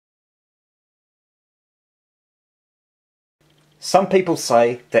Some people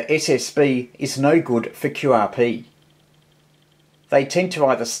say that SSB is no good for QRP. They tend to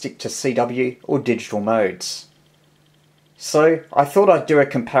either stick to CW or digital modes. So I thought I'd do a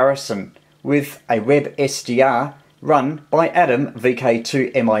comparison with a web SDR run by Amateur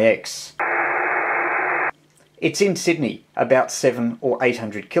VK3YE. It's in Sydney, about 700 or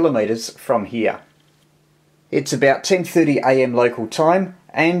 800 kilometres from here. It's about 10:30 AM local time,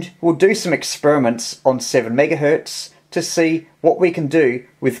 and we'll do some experiments on 7 MHz to see what we can do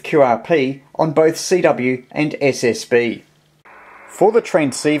with QRP on both CW and SSB. For the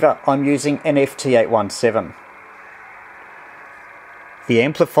transceiver, I'm using an FT817. The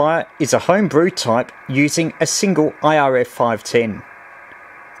amplifier is a homebrew type using a single IRF510.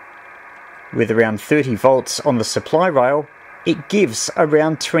 With around 30 volts on the supply rail, it gives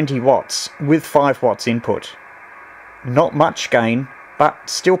around 20 watts with 5 watts input. Not much gain, but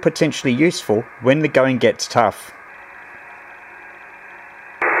still potentially useful when the going gets tough.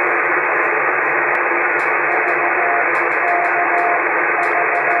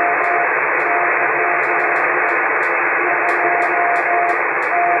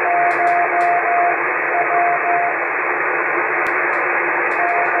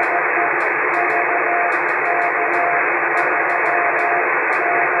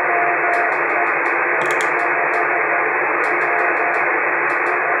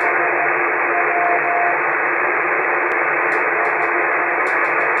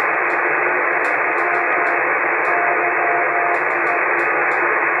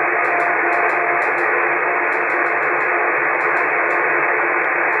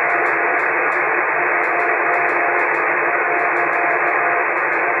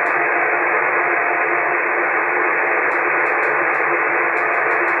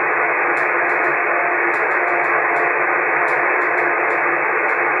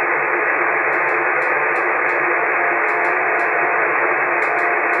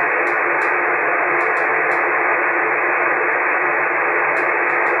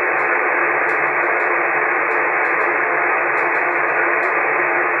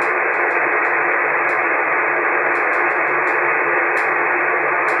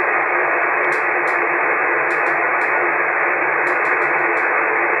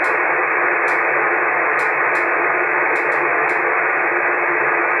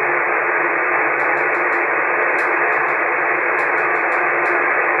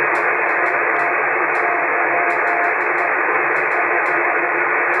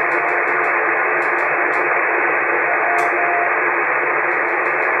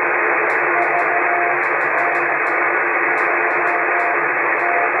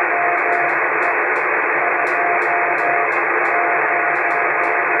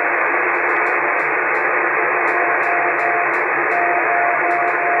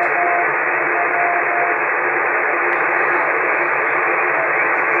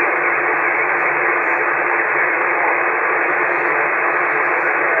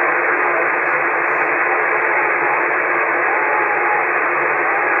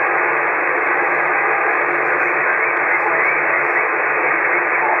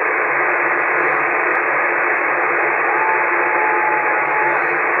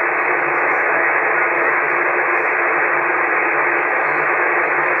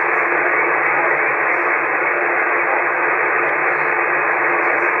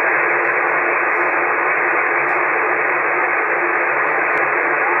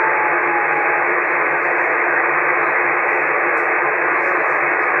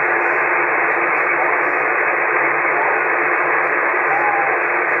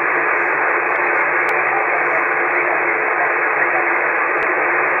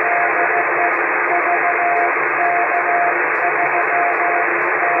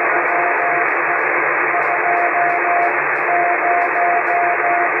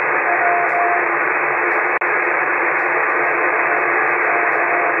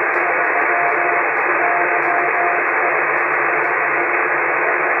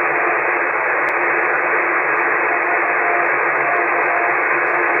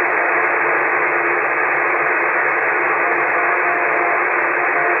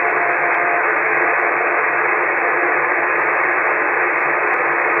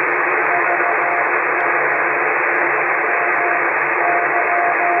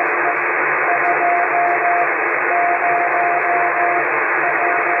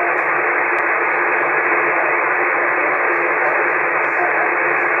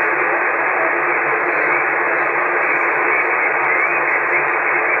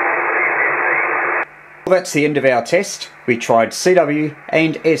 Well, that's the end of our test. We tried CW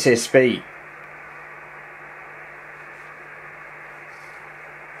and SSB.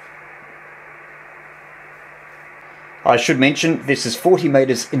 I should mention this is 40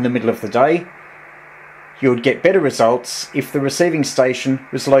 metres in the middle of the day. You would get better results if the receiving station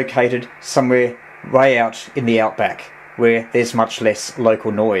was located somewhere way out in the outback, where there's much less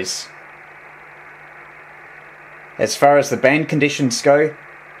local noise. As far as the band conditions go,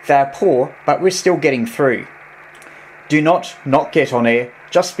 they are poor, but we're still getting through. Do not get on air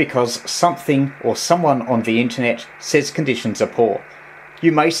just because something or someone on the internet says conditions are poor.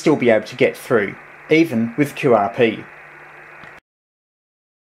 You may still be able to get through, even with QRP.